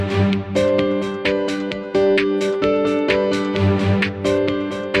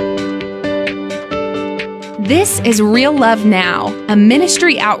This is Real Love Now, a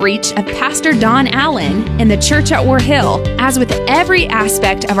ministry outreach of Pastor Don Allen in the church at War Hill. As with every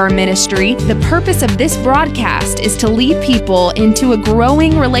aspect of our ministry, the purpose of this broadcast is to lead people into a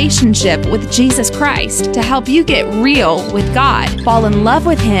growing relationship with Jesus Christ to help you get real with God, fall in love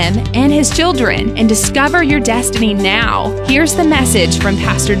with Him and His children, and discover your destiny now. Here's the message from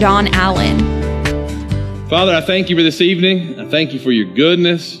Pastor Don Allen. Father, I thank you for this evening. I thank you for your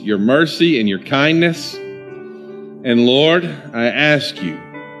goodness, your mercy, and your kindness. And Lord, I ask you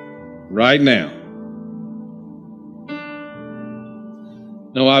right now,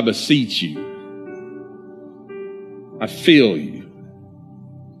 no, I beseech you, I feel you.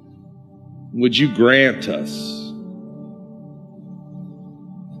 Would you grant us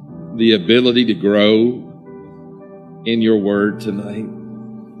the ability to grow in your word tonight?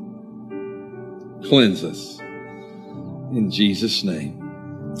 Cleanse us in Jesus' name.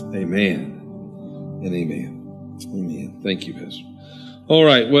 Amen and amen. Amen. Thank you, Pastor. All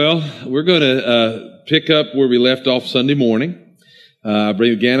right. Well, we're going to pick up where we left off Sunday morning. I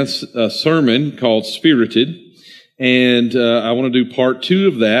began a sermon called Spirited, and I want to do part 2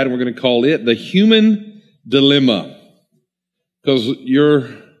 of that, and we're going to call it The Human Dilemma, because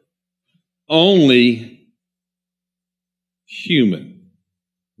you're only human.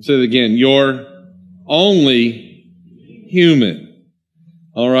 I'll say it again. You're only human.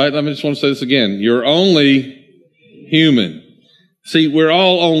 All right. I just want to say this again. You're only human. See, we're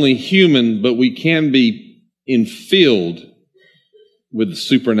all only human, but we can be infilled with the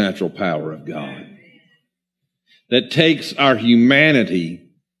supernatural power of God that takes our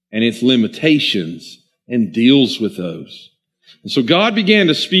humanity and its limitations and deals with those. And so God began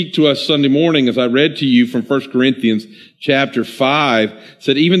to speak to us Sunday morning as I read to you from 1 Corinthians chapter 5,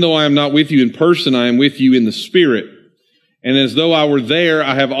 said, even though I am not with you in person, I am with you in the Spirit. And as though I were there,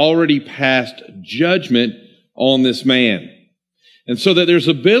 I have already passed judgment on this man. And so that there's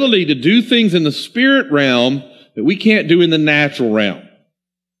ability to do things in the spirit realm that we can't do in the natural realm.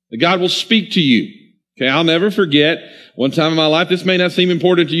 That God will speak to you. Okay, I'll never forget one time in my life, this may not seem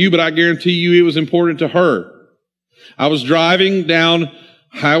important to you, but I guarantee you it was important to her. I was driving down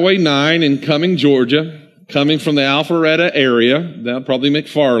Highway 9 in Cumming, Georgia, coming from the Alpharetta area, down probably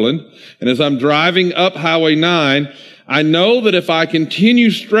McFarland. And as I'm driving up Highway 9, I know that if I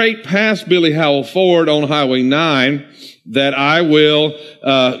continue straight past Billy Howell Ford on Highway 9, that I will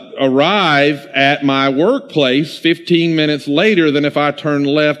arrive at my workplace 15 minutes later than if I turn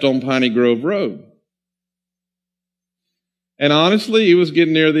left on Piney Grove Road. And honestly, it was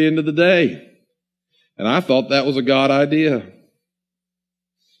getting near the end of the day. And I thought that was a God idea.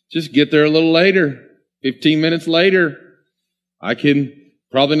 Just get there a little later, 15 minutes later. I can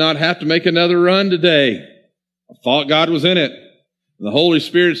probably not have to make another run today. I thought God was in it. And the Holy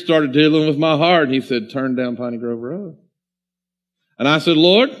Spirit started dealing with my heart. And He said, turn down Piney Grove Road. And I said,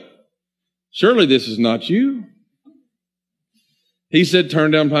 Lord, surely this is not you. He said,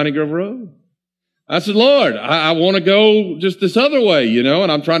 turn down Piney Grove Road. I said, Lord, I want to go just this other way,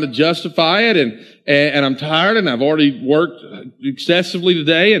 and I'm trying to justify it, and I'm tired, and I've already worked excessively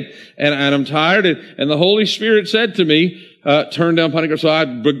today, and I'm tired, and the Holy Spirit said to me, turn down Piney Grove. So I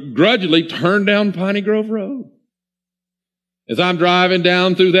begrudgingly turned down Piney Grove Road. As I'm driving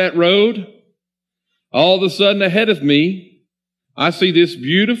down through that road, all of a sudden ahead of me, I see this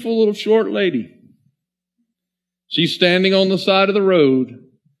beautiful little short lady. She's standing on the side of the road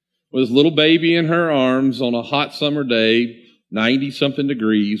with this little baby in her arms on a hot summer day, 90-something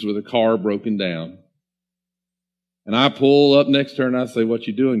degrees, with a car broken down. And I pull up next to her and I say, what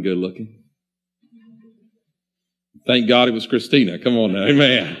you doing, good looking? Thank God it was Christina. Come on now,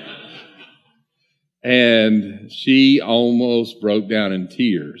 amen. And she almost broke down in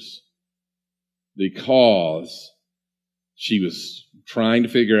tears because she was trying to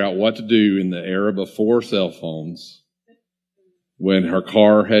figure out what to do in the era before cell phones when her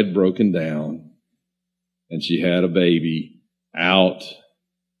car had broken down and she had a baby out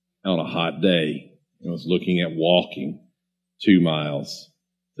on a hot day and was looking at walking 2 miles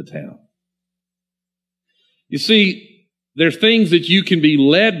to town. You see, there's things that you can be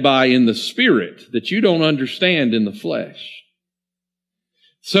led by in the Spirit that you don't understand in the flesh.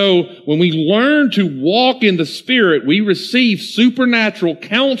 So when we learn to walk in the Spirit, we receive supernatural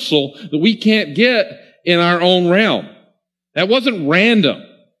counsel that we can't get in our own realm. That wasn't random.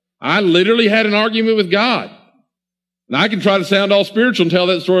 I literally had an argument with God. And I can try to sound all spiritual and tell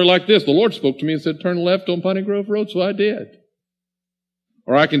that story like this. The Lord spoke to me and said, turn left on Piney Grove Road, so I did.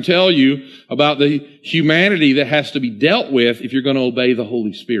 Or I can tell you about the humanity that has to be dealt with if you're going to obey the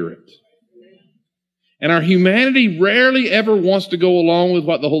Holy Spirit. And our humanity rarely ever wants to go along with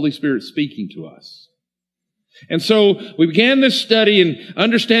what the Holy Spirit's speaking to us. And so we began this study and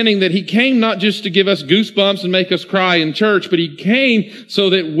understanding that he came not just to give us goosebumps and make us cry in church, but he came so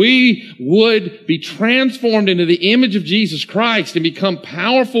that we would be transformed into the image of Jesus Christ and become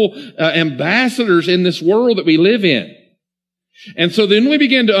powerful ambassadors in this world that we live in. And so then we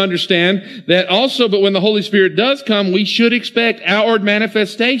begin to understand that also, but when the Holy Spirit does come, we should expect outward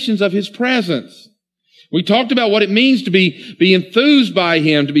manifestations of his presence. We talked about what it means to be enthused by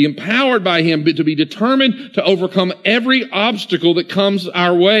him, to be empowered by him, but to be determined to overcome every obstacle that comes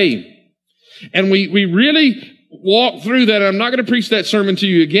our way. And we really walk through that. I'm not going to preach that sermon to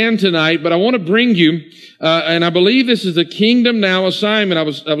you again tonight, but I want to bring you, and I believe this is a Kingdom Now assignment.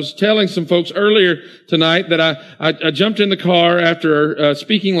 I was telling some folks earlier tonight that I jumped in the car after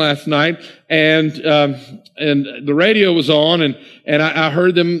speaking last night, and the radio was on, and I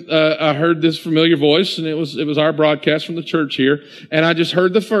heard them. I heard this familiar voice, and it was our broadcast from the church here, and I just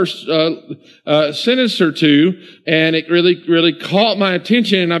heard the first sentence or two, and it really caught my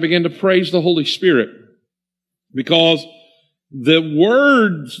attention, and I began to praise the Holy Spirit. Because the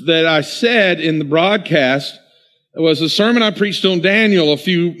words that I said in the broadcast was a sermon I preached on Daniel a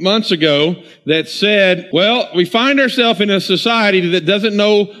few months ago that said, well, we find ourselves in a society that doesn't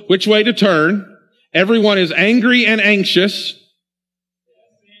know which way to turn. Everyone is angry and anxious.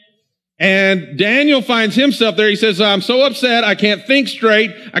 And Daniel finds himself there. He says, I'm so upset, I can't think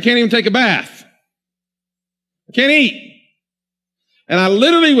straight. I can't even take a bath. I can't eat. And I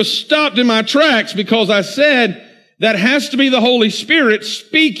literally was stopped in my tracks because I said that has to be the Holy Spirit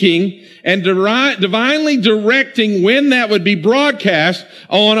speaking and divinely directing when that would be broadcast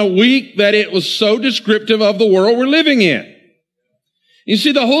on a week that it was so descriptive of the world we're living in. You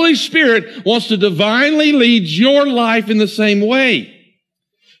see, the Holy Spirit wants to divinely lead your life in the same way.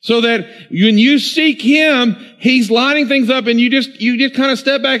 So that when you seek him, he's lining things up and you just kind of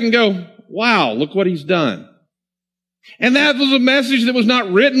step back and go, wow, look what he's done. And that was a message that was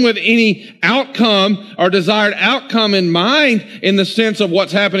not written with any outcome or desired outcome in mind in the sense of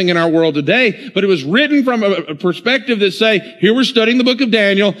what's happening in our world today, but it was written from a perspective that say, here we're studying the book of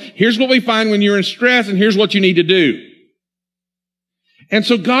Daniel, here's what we find when you're in stress, and here's what you need to do. And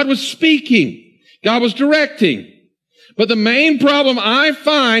so God was speaking. God was directing. But the main problem I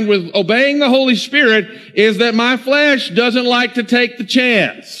find with obeying the Holy Spirit is that my flesh doesn't like to take the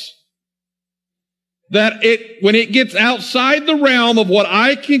chance. That when it gets outside the realm of what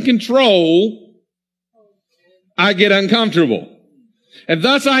I can control, I get uncomfortable. And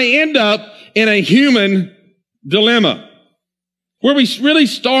thus I end up in a human dilemma. Where we really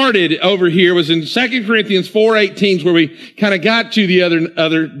started over here was in 2 Corinthians 4:18, where we kind of got to the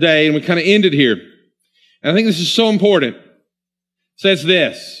other day, and we kind of ended here. And I think this is so important. It says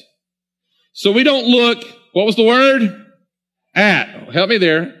this. So we don't look, what was the word? At. Help me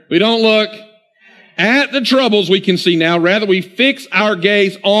there. We don't look at the troubles we can see now. Rather, we fix our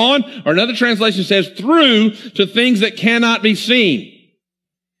gaze on, or another translation says through, to things that cannot be seen.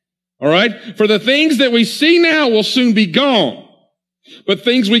 All right? For the things that we see now will soon be gone. But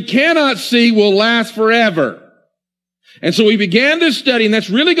things we cannot see will last forever. And so we began this study, and that's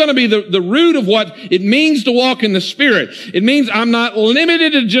really going to be the root of what it means to walk in the Spirit. It means I'm not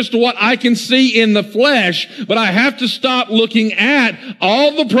limited to just what I can see in the flesh, but I have to stop looking at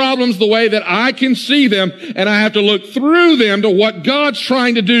all the problems the way that I can see them, and I have to look through them to what God's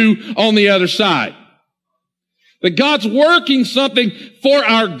trying to do on the other side. That God's working something for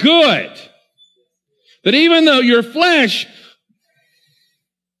our good. That even though your flesh...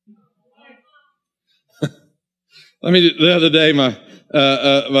 The other day, my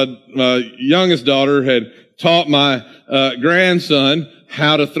youngest daughter had taught my grandson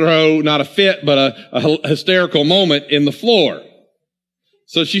how to throw not a fit, but a hysterical moment in the floor.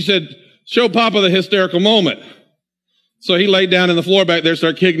 So she said, show Papa the hysterical moment. So he laid down in the floor back there,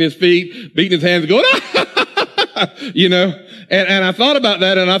 started kicking his feet, beating his hands, going, you know. And I thought about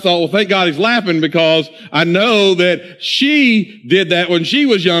that, and I thought, well, thank God he's laughing, because I know that she did that when she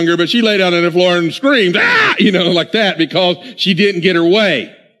was younger, but she lay down on the floor and screamed, you know, like that, because she didn't get her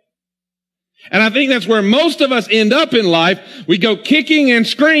way. And I think that's where most of us end up in life. We go kicking and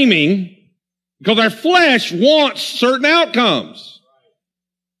screaming because our flesh wants certain outcomes.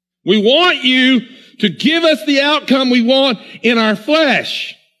 We want you to give us the outcome we want in our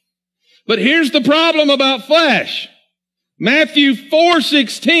flesh. But here's the problem about flesh. Matthew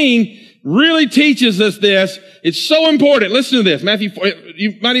 4:16 really teaches us this. It's so important. Listen to this. Matthew 4,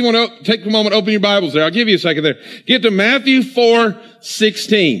 you might even want to take a moment, open your Bibles there. I'll give you a second there. Get to Matthew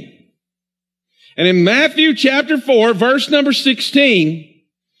 4:16. And in Matthew chapter 4, verse number 16,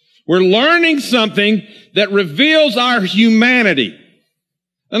 we're learning something that reveals our humanity.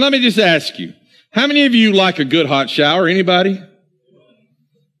 And let me just ask you, How many of you like a good hot shower? Anybody?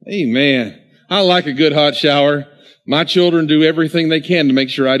 Amen. I like a good hot shower. My children do everything they can to make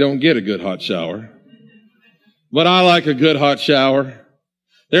sure I don't get a good hot shower. But I like a good hot shower.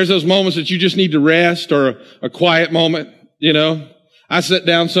 There's those moments that you just need to rest, or a quiet moment, you know. I sat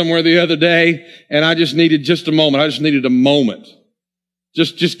down somewhere the other day and I just needed just a moment. I just needed a moment.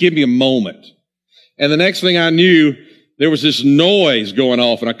 Just give me a moment. And the next thing I knew, there was this noise going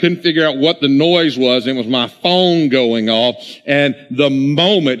off, and I couldn't figure out what the noise was. It was my phone going off, and the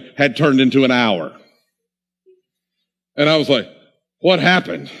moment had turned into an hour. And I was like, what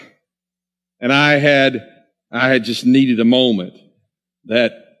happened? And I had just needed a moment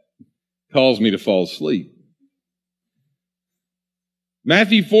that caused me to fall asleep.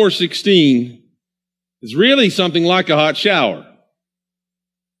 Matthew 4:16 is really something like a hot shower. It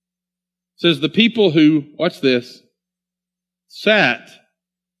says the people who, watch this, sat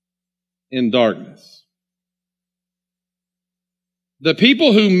in darkness. The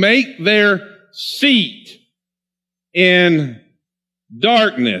people who make their seat in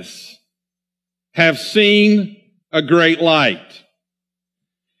darkness have seen a great light.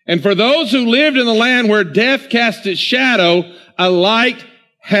 And for those who lived in the land where death cast its shadow, a light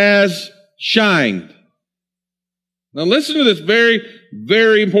has shined. Now listen to this, very,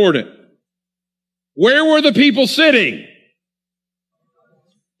 very important. Where were the people sitting?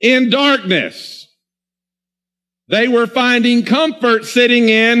 In darkness. They were finding comfort sitting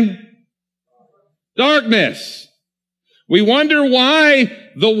in darkness. We wonder why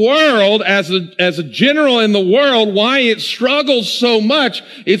the world, as a general in the world, why it struggles so much.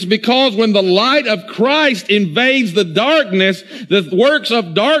 It's because when the light of Christ invades the darkness, the works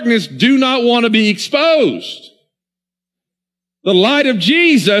of darkness do not want to be exposed. The light of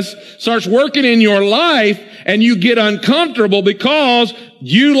Jesus starts working in your life, and you get uncomfortable because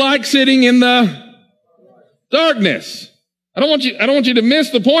you like sitting in the darkness. I don't want you to miss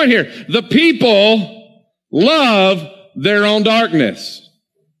the point here. The people love their own darkness.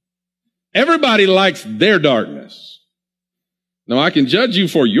 Everybody likes their darkness. Now, I can judge you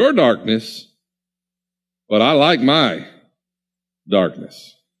for your darkness, but I like my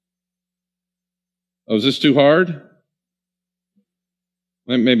darkness. Oh, is this too hard?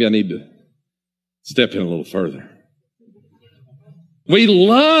 Maybe I need to step in a little further. We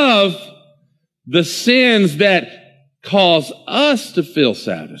love the sins that cause us to feel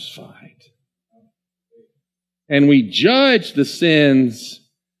satisfied. And we judge the sins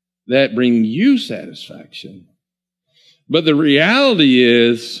that bring you satisfaction. But the reality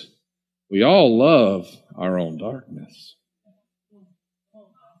is, we all love our own darkness.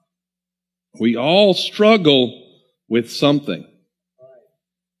 We all struggle with something.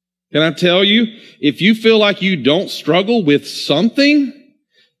 Can I tell you, if you feel like you don't struggle with something,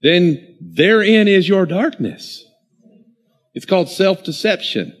 then therein is your darkness. It's called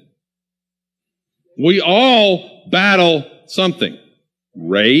self-deception. We all battle something.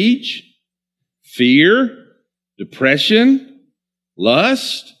 Rage, fear, depression,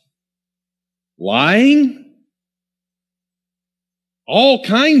 lust, lying, all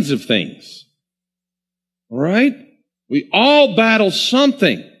kinds of things. All right? We all battle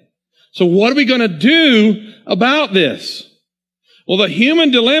something. So what are we going to do about this? Well, the human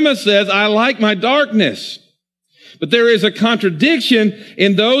dilemma says, I like my darkness. But there is a contradiction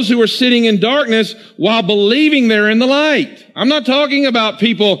in those who are sitting in darkness while believing they're in the light. I'm not talking about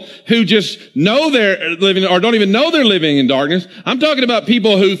people who just know they're living or don't even know they're living in darkness. I'm talking about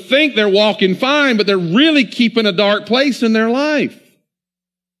people who think they're walking fine, but they're really keeping a dark place in their life.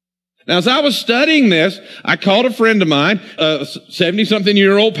 Now, as I was studying this, I called a friend of mine, a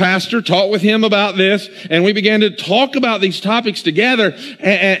 70-something-year-old pastor, talked with him about this, and we began to talk about these topics together.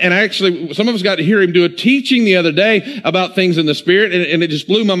 And actually, some of us got to hear him do a teaching the other day about things in the Spirit, and it just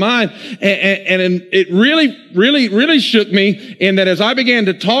blew my mind. And it really shook me in that as I began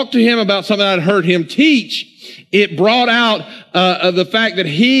to talk to him about something I'd heard him teach, it brought out the fact that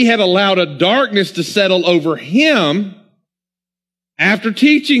he had allowed a darkness to settle over him after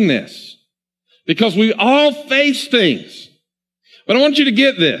teaching this, because we all face things. But I want you to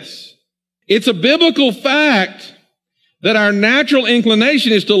get this. It's a biblical fact that our natural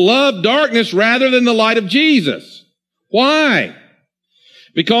inclination is to love darkness rather than the light of Jesus. Why?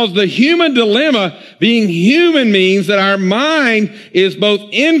 Because the human dilemma, being human, means that our mind is both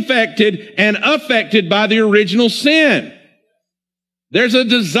infected and affected by the original sin. There's a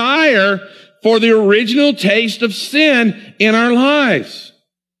desire for the original taste of sin in our lives.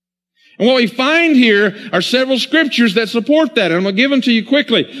 And what we find here are several scriptures that support that. And I'm going to give them to you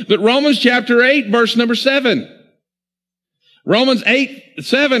quickly. But Romans chapter 8, verse number 7. Romans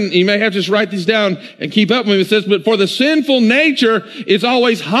 8:7, you may have to just write these down and keep up with me. It says, but for the sinful nature is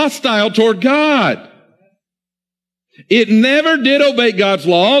always hostile toward God. It never did obey God's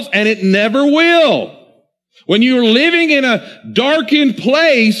laws, and it never will. When you're living in a darkened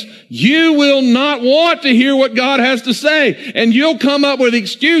place, you will not want to hear what God has to say. And you'll come up with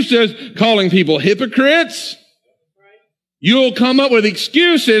excuses, calling people hypocrites. You'll come up with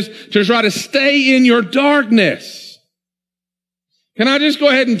excuses to try to stay in your darkness. Can I just go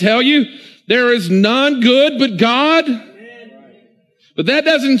ahead and tell you, there is none good but God? But that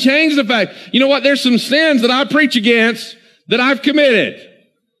doesn't change the fact, you know what, there's some sins that I preach against that I've committed.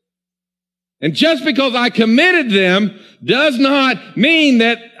 And just because I committed them does not mean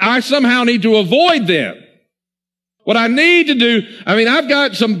that I somehow need to avoid them. What I need to do, I've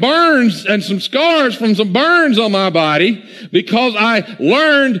got some burns and some scars from some burns on my body because I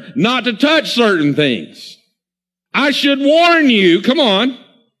learned not to touch certain things. I should warn you, come on,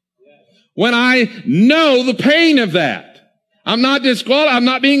 when I know the pain of that. I'm not disqualified. I'm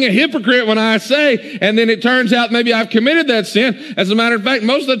not being a hypocrite when I say, and then it turns out maybe I've committed that sin. As a matter of fact,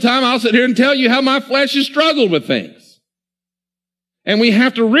 most of the time I'll sit here and tell you how my flesh has struggled with things. And we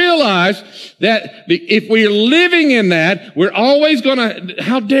have to realize that if we're living in that, we're always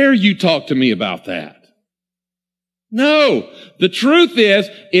how dare you talk to me about that? No. The truth is,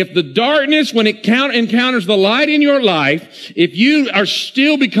 if the darkness, when it encounters the light in your life, if you are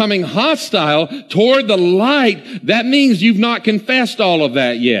still becoming hostile toward the light, that means you've not confessed all of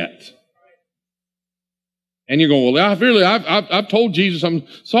that yet. And you're going, well, I've told Jesus I'm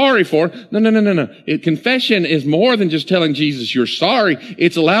sorry for it. No. Confession is more than just telling Jesus you're sorry.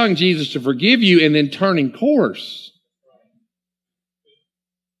 It's allowing Jesus to forgive you and then turning course.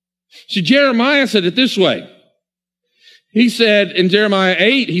 See, Jeremiah said it this way. He said in Jeremiah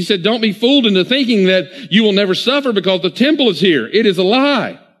 8, he said, don't be fooled into thinking that you will never suffer because the temple is here. It is a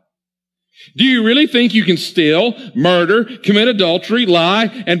lie. Do you really think you can steal, murder, commit adultery, lie,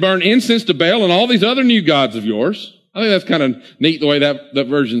 and burn incense to Baal and all these other new gods of yours? I think that's kind of neat the way that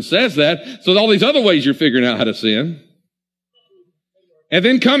version says that. So all these other ways you're figuring out how to sin. And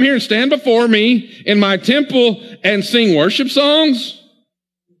then come here and stand before me in my temple and sing worship songs?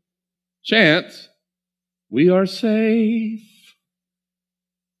 Chance. We are safe.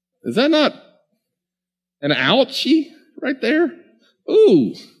 Is that not an ouchie right there?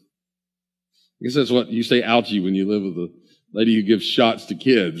 Ooh. I guess that's what you say ouchie when you live with a lady who gives shots to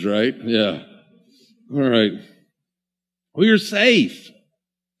kids, right? Yeah. All right. We are safe.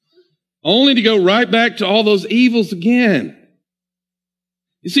 Only to go right back to all those evils again.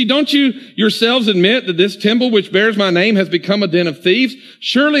 You see, don't you yourselves admit that this temple which bears my name has become a den of thieves?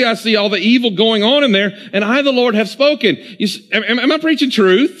 Surely I see all the evil going on in there, and I, the Lord, have spoken. Am I preaching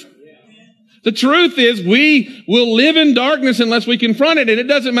truth? The truth is we will live in darkness unless we confront it, and it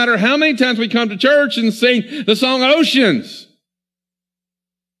doesn't matter how many times we come to church and sing the song Oceans.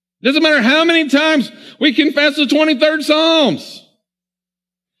 It doesn't matter how many times we confess the 23rd Psalms.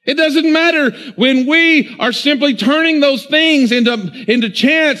 It doesn't matter when we are simply turning those things into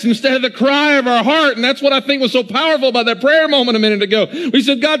chants instead of the cry of our heart. And that's what I think was so powerful about that prayer moment a minute ago. We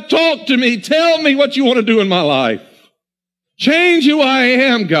said, God, talk to me. Tell me what you want to do in my life. Change who I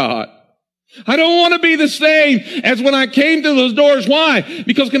am, God. I don't want to be the same as when I came through those doors. Why?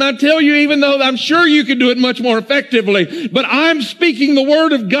 Because can I tell you, even though I'm sure you could do it much more effectively, but I'm speaking the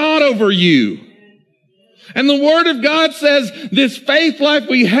word of God over you. And the Word of God says this faith life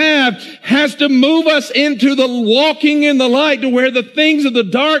we have has to move us into the walking in the light to where the things of the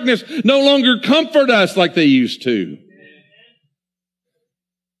darkness no longer comfort us like they used to.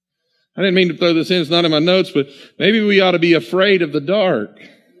 I didn't mean to throw this in. It's not in my notes, but maybe we ought to be afraid of the dark.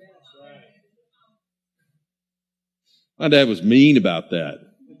 My dad was mean about that.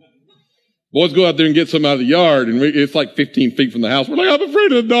 Boys go out there and get some out of the yard, and it's like 15 feet from the house. We're like, I'm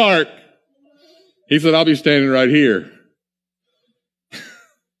afraid of the dark. He said, I'll be standing right here.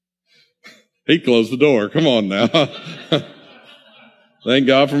 He closed the door. Come on now. Thank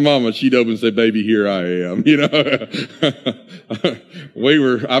God for Mama. She'd open and say, baby, here I am. You know,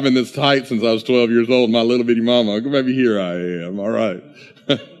 I've been this tight since I was 12 years old. My little bitty mama, baby, here I am. All right.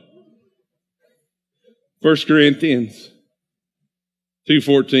 1 Corinthians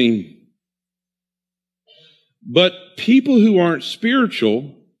 2:14. But people who aren't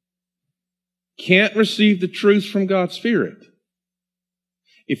spiritual can't receive the truth from God's Spirit.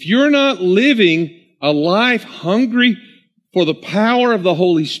 If you're not living a life hungry for the power of the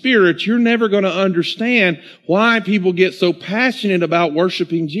Holy Spirit, you're never going to understand why people get so passionate about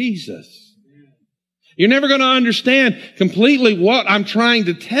worshiping Jesus. You're never going to understand completely what I'm trying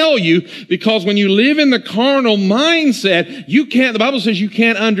to tell you, because when you live in the carnal mindset, the Bible says you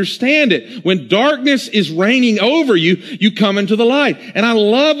can't understand it. When darkness is reigning over you, you come into the light. And I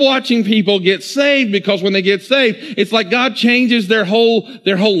love watching people get saved, because when they get saved, it's like God changes their whole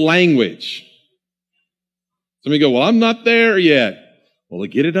language. Somebody go, well, I'm not there yet. Well,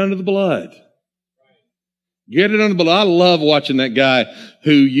 get it under the blood. Get it under the blood. I love watching that guy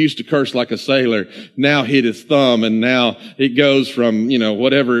who used to curse like a sailor, now hit his thumb, and now it goes from,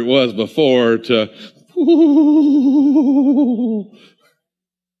 whatever it was before to,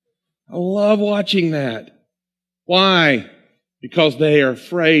 I love watching that. Why? Because they are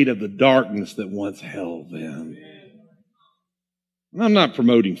afraid of the darkness that once held them. I'm not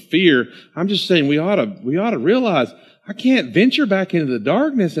promoting fear. I'm just saying we ought to realize I can't venture back into the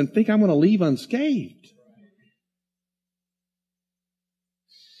darkness and think I'm going to leave unscathed.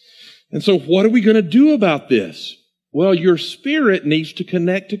 And so what are we going to do about this? Well, your spirit needs to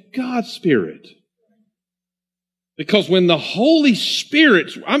connect to God's Spirit. Because when the Holy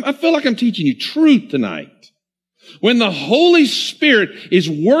Spirit, I feel like I'm teaching you truth tonight. When the Holy Spirit is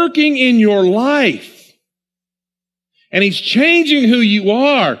working in your life, and He's changing who you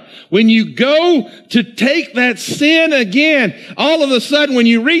are, when you go to take that sin again, all of a sudden when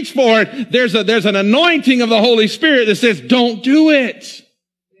you reach for it, there's an anointing of the Holy Spirit that says, don't do it.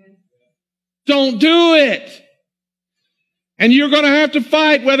 Don't do it. And you're going to have to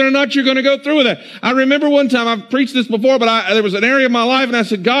fight whether or not you're going to go through with it. I remember one time, I've preached this before, but there was an area of my life and I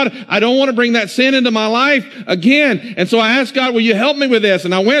said, God, I don't want to bring that sin into my life again. And so I asked God, will you help me with this?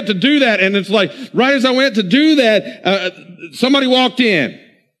 And I went to do that. And it's like, right as I went to do that, somebody walked in.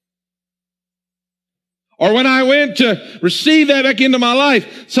 Or when I went to receive that back into my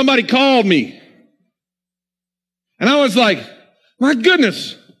life, somebody called me. And I was like, my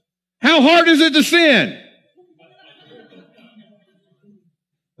goodness, how hard is it to sin?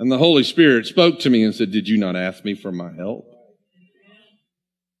 And the Holy Spirit spoke to me and said, did you not ask me for my help?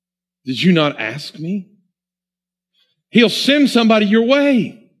 Did you not ask me? He'll send somebody your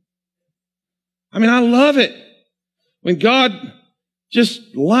way. I mean, I love it when God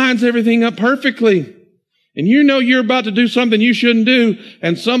just lines everything up perfectly. And you know you're about to do something you shouldn't do,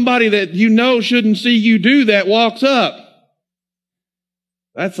 and somebody that you know shouldn't see you do that walks up.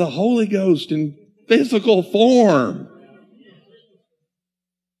 That's the Holy Ghost in physical form.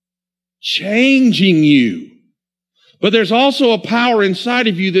 Changing you. But there's also a power inside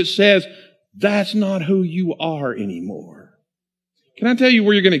of you that says, that's not who you are anymore. Can I tell you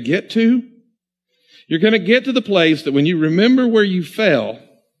where you're going to get to? You're going to get to the place that when you remember where you fell,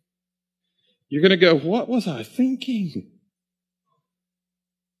 you're going to go, what was I thinking?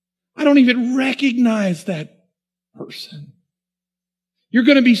 I don't even recognize that person. You're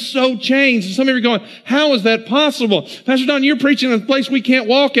going to be so changed. And some of you are going, how is that possible? Pastor Don, you're preaching in a place we can't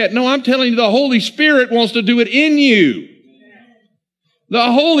walk at. No, I'm telling you, the Holy Spirit wants to do it in you.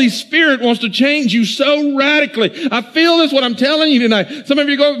 The Holy Spirit wants to change you so radically. I feel this, what I'm telling you tonight. Some of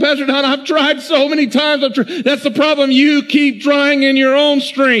you go, Pastor Don, I've tried so many times. That's the problem. You keep trying in your own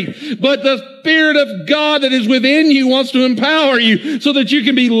strength. But the Spirit of God that is within you wants to empower you so that you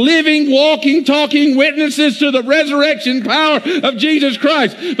can be living, walking, talking witnesses to the resurrection power of Jesus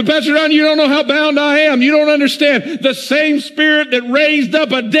Christ. But Pastor Don, you don't know how bound I am. You don't understand. The same Spirit that raised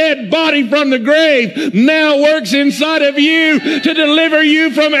up a dead body from the grave now works inside of you to deliver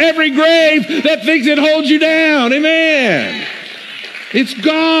you from every grave that thinks it holds you down. Amen. It's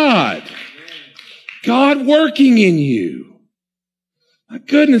God. God working in you. My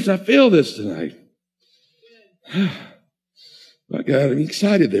goodness, I feel this tonight. My God, I'm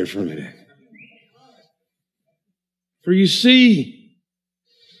excited there for a minute. For you see,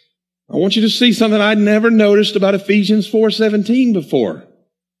 I want you to see something I'd never noticed about Ephesians 4:17 before.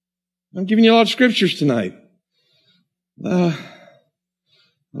 I'm giving you a lot of scriptures tonight. I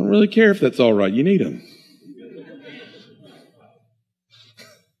don't really care if that's all right. You need them. It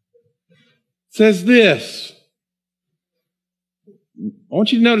says this. I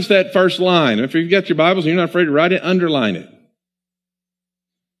want you to notice that first line. If you've got your Bibles and you're not afraid to write it, underline it.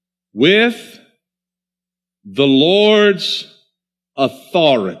 With the Lord's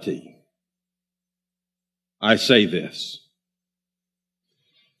authority, I say this.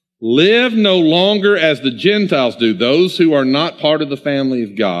 Live no longer as the Gentiles do, those who are not part of the family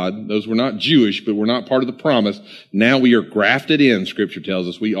of God. Those were not Jewish, but were not part of the promise. Now we are grafted in, Scripture tells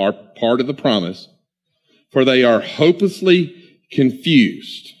us. We are part of the promise. For they are hopelessly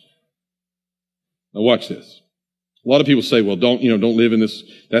confused. Now watch this. A lot of people say, well, don't live in this.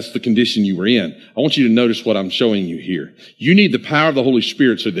 That's the condition you were in. I want you to notice what I'm showing you here. You need the power of the Holy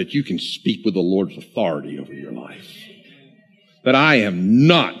Spirit so that you can speak with the Lord's authority over your life. That I am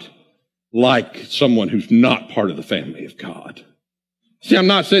not like someone who's not part of the family of God. See, I'm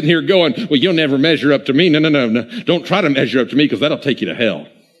not sitting here going, well, you'll never measure up to me. No. Don't try to measure up to me because that'll take you to hell.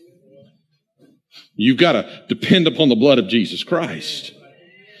 You've got to depend upon the blood of Jesus Christ.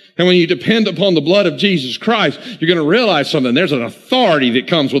 And when you depend upon the blood of Jesus Christ, you're going to realize something. There's an authority that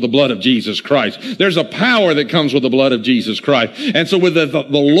comes with the blood of Jesus Christ. There's a power that comes with the blood of Jesus Christ. And so with the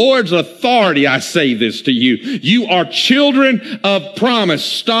Lord's authority, I say this to you. You are children of promise.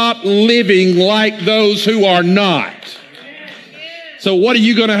 Stop living like those who are not. So how are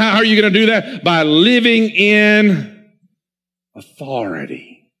you going to do that? By living in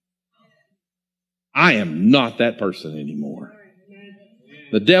authority. I am not that person anymore.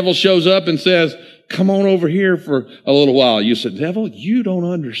 The devil shows up and says, come on over here for a little while. You said, devil, you don't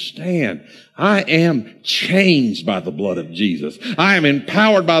understand. I am changed by the blood of Jesus. I am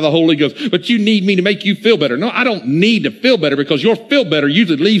empowered by the Holy Ghost. But you need me to make you feel better. No, I don't need to feel better because your feel better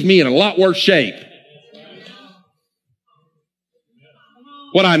usually leaves me in a lot worse shape.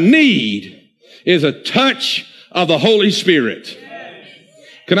 What I need is a touch of the Holy Spirit.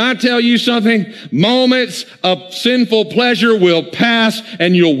 Can I tell you something? Moments of sinful pleasure will pass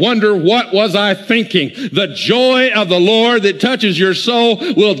and you'll wonder, what was I thinking? The joy of the Lord that touches your soul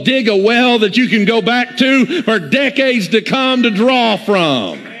will dig a well that you can go back to for decades to come to draw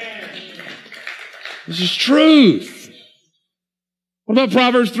from. This is truth. What about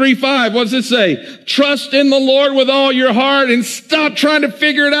Proverbs 3:5? What does it say? Trust in the Lord with all your heart and stop trying to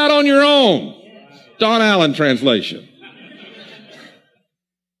figure it out on your own. Don Allen translation.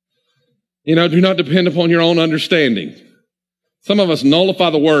 Do not depend upon your own understanding. Some of us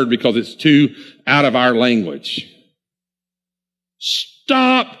nullify the word because it's too out of our language.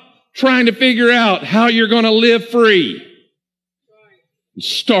 Stop trying to figure out how you're going to live free.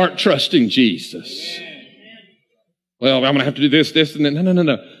 Start trusting Jesus. Well, I'm going to have to do this, and then.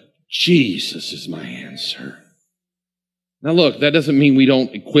 No. Jesus is my answer. Now look, that doesn't mean we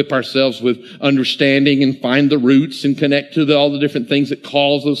don't equip ourselves with understanding and find the roots and connect to all the different things that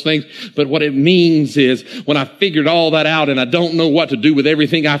cause those things. But what it means is when I figured all that out and I don't know what to do with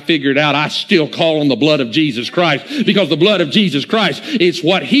everything I figured out, I still call on the blood of Jesus Christ, because the blood of Jesus Christ is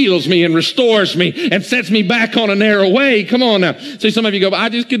what heals me and restores me and sets me back on a narrow way. Come on now. See, some of you go, I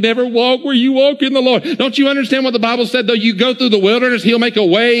just could never walk where you walk in the Lord. Don't you understand what the Bible said? Though you go through the wilderness, He'll make a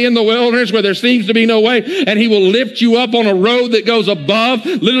way in the wilderness where there seems to be no way, and He will lift you up on a road that goes above,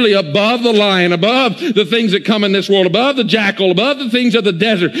 literally above the lion, above the things that come in this world, above the jackal, above the things of the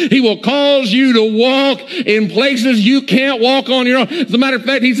desert. He will cause you to walk in places you can't walk on your own. As a matter of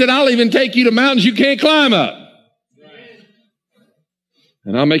fact, He said, I'll even take you to mountains you can't climb up.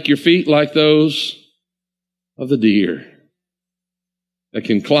 And I'll make your feet like those of the deer that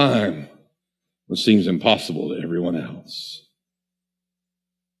can climb what seems impossible to everyone else.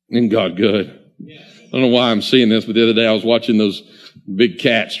 Isn't God good? I don't know why I'm seeing this, but the other day I was watching those big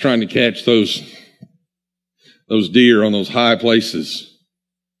cats trying to catch those deer on those high places.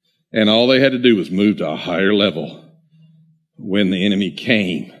 And all they had to do was move to a higher level when the enemy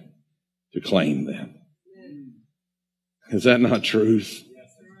came to claim them. Is that not truth?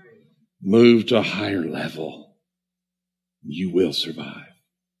 Move to a higher level. You will survive.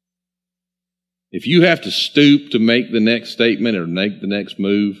 If you have to stoop to make the next statement or make the next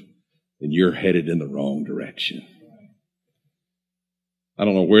move, then you're headed in the wrong direction. I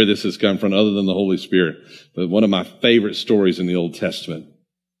don't know where this has come from other than the Holy Spirit, but one of my favorite stories in the Old Testament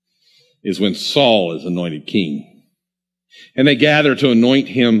is when Saul is anointed king. And they gather to anoint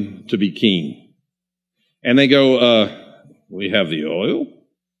him to be king. And they go, we have the oil,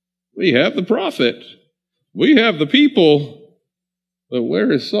 we have the prophet, we have the people, but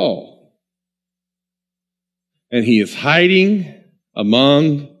where is Saul? And he is hiding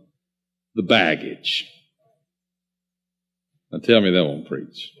among the baggage. Now tell me that won't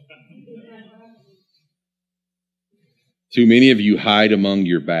preach. Too many of you hide among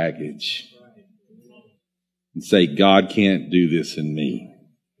your baggage and say, God can't do this in me,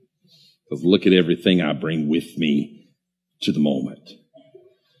 because look at everything I bring with me to the moment.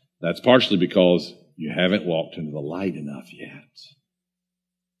 That's partially because you haven't walked into the light enough yet.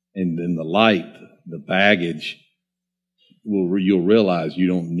 And in the light, the baggage, you'll realize you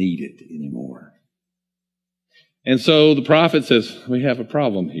don't need it anymore. And so the prophet says, we have a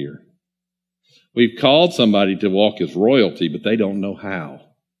problem here. We've called somebody to walk as royalty, but they don't know how.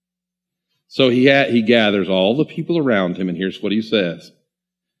 So he gathers all the people around him, and here's what he says.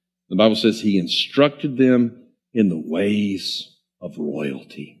 The Bible says he instructed them in the ways of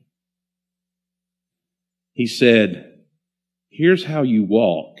royalty. He said, here's how you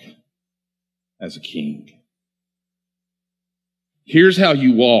walk as a king. Here's how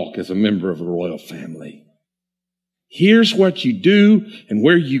you walk as a member of a royal family. Here's what you do and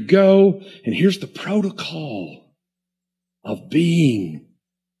where you go, and here's the protocol of being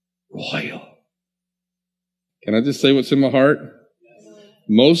royal. Can I just say what's in my heart?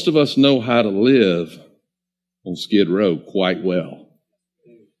 Most of us know how to live on Skid Row quite well,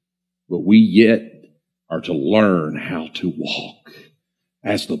 but we yet are to learn how to walk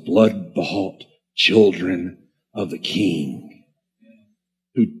as the blood-bought children of the King,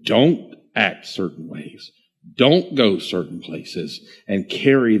 who don't act certain ways, don't go certain places, and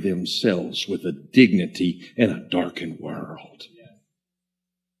carry themselves with a dignity in a darkened world.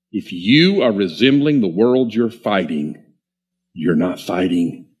 If you are resembling the world you're fighting, you're not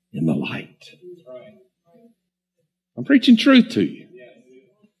fighting in the light. I'm preaching truth to you.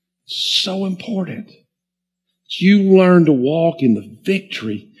 It's so important that you learn to walk in the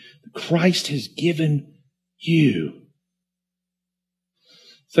victory that Christ has given you.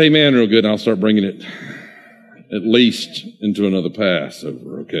 Say amen real good, and I'll start bringing it at least into another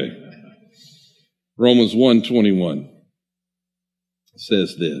Passover, okay? Romans 1:21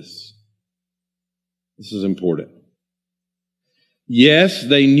 says this. This is important. Yes,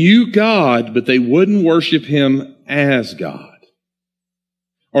 they knew God, but they wouldn't worship Him as God.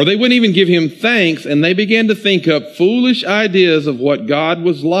 Or they wouldn't even give Him thanks, and they began to think up foolish ideas of what God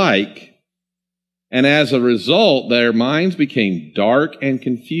was like. And as a result, their minds became dark and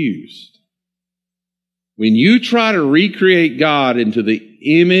confused. When you try to recreate God into the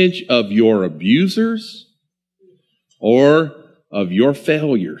image of your abusers or of your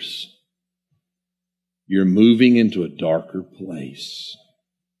failures, you're moving into a darker place.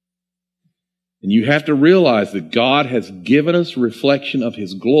 And you have to realize that God has given us reflection of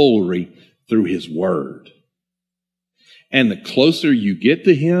His glory through His Word. And the closer you get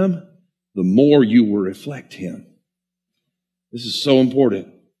to Him, the more you will reflect Him. This is so important.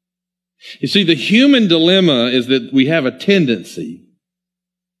 You see, the human dilemma is that we have a tendency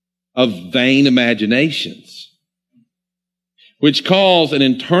of vain imaginations, which cause an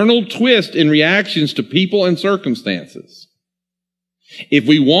internal twist in reactions to people and circumstances. If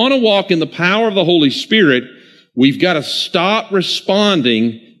we want to walk in the power of the Holy Spirit, we've got to stop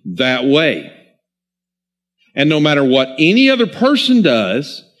responding that way. And no matter what any other person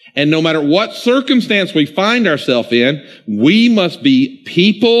does, and no matter what circumstance we find ourselves in, we must be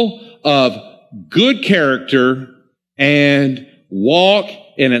people of good character and walk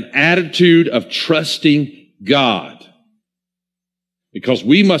in an attitude of trusting God. Because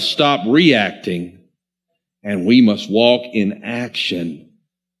we must stop reacting and we must walk in action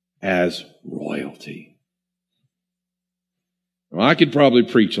as royalty. Now, I could probably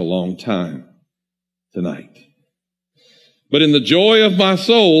preach a long time tonight. But in the joy of my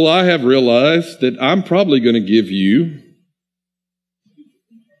soul, I have realized that I'm probably going to give you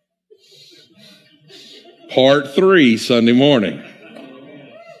part 3 Sunday morning.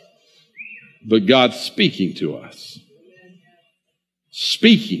 But God's speaking to us.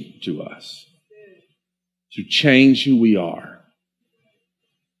 Speaking to us. To change who we are.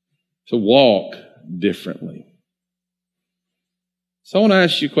 To walk differently. So I want to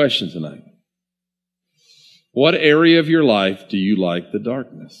ask you a question tonight. What area of your life do you like the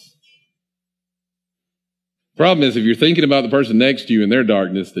darkness? Problem is, if you're thinking about the person next to you in their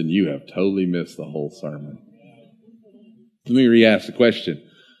darkness, then you have totally missed the whole sermon. Let me re-ask the question.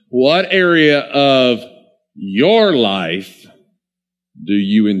 What area of your life do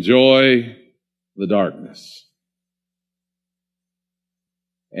you enjoy the darkness?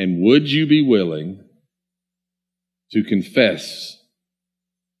 And would you be willing to confess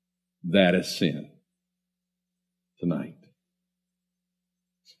that as sin tonight?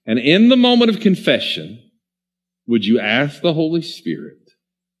 And in the moment of confession, would you ask the Holy Spirit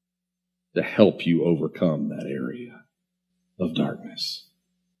to help you overcome that area of darkness?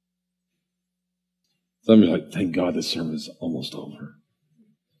 Some of you are like, thank God this sermon is almost over.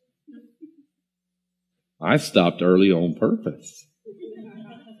 I stopped early on purpose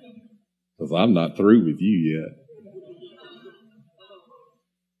because I'm not through with you yet.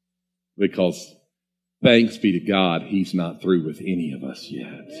 Because thanks be to God, He's not through with any of us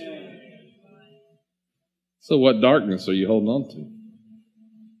yet. So what darkness are you holding on to?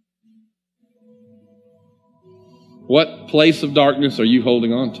 What place of darkness are you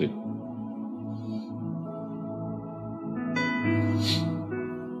holding on to?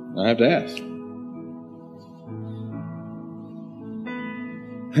 I have to ask.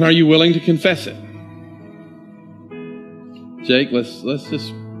 And are you willing to confess it? Jake, let's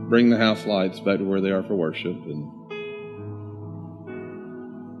just bring the house lights back to where they are for worship.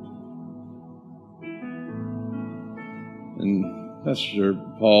 And Pastor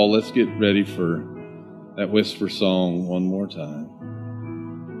Paul, let's get ready for that whisper song one more time.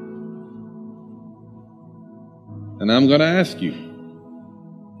 And I'm going to ask you,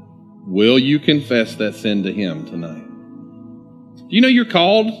 will you confess that sin to Him tonight? Do you know you're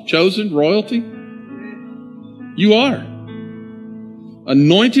called, chosen, royalty? You are.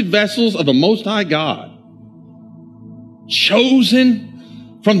 Anointed vessels of the Most High God. Chosen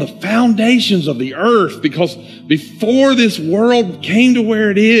from the foundations of the earth, because before this world came to where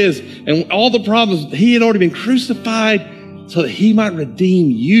it is and all the problems, He had already been crucified so that He might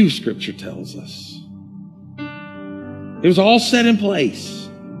redeem you, Scripture tells us. It was all set in place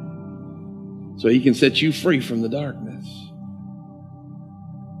so He can set you free from the darkness.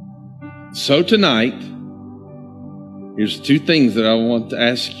 So tonight, here's two things that I want to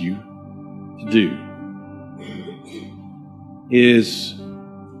ask you to do. Is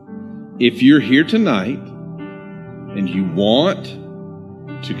if you're here tonight and you want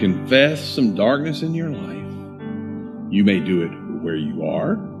to confess some darkness in your life, you may do it where you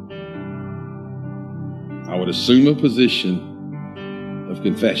are. I would assume a position of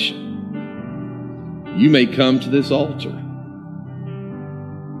confession. You may come to this altar.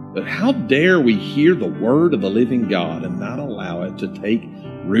 But how dare we hear the word of the living God and not allow it to take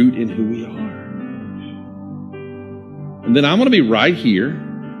root in who we are? And then I'm going to be right here.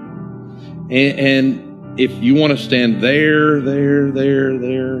 And if you want to stand there, all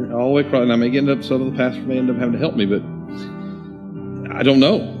the way across, and I may end up, some of the pastors may end up having to help me, but I don't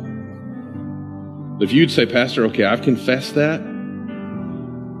know. But if you'd say, Pastor, okay, I've confessed that,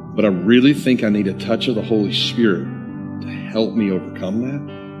 but I really think I need a touch of the Holy Spirit to help me overcome that,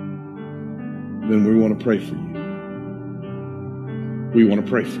 then we want to pray for you. We want to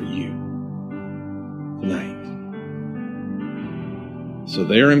pray for you tonight. So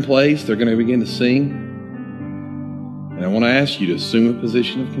they're in place. They're going to begin to sing. And I want to ask you to assume a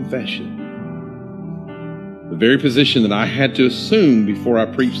position of confession. The very position that I had to assume before I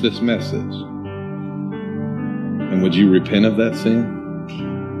preached this message. And would you repent of that sin?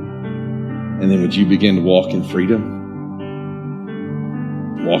 And then would you begin to walk in freedom?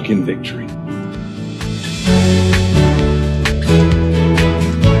 Walk in victory.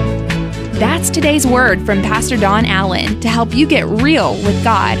 That's today's word from Pastor Don Allen to help you get real with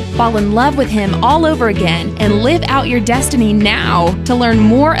God, fall in love with Him all over again, and live out your destiny now. To learn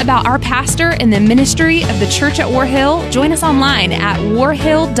more about our pastor and the ministry of the Church at War Hill, join us online at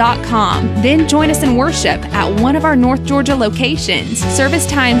warhill.com. Then join us in worship at one of our North Georgia locations. Service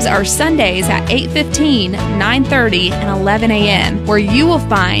times are Sundays at 8:15, 9:30, and 11 a.m., where you will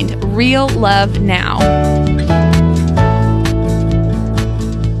find real love now.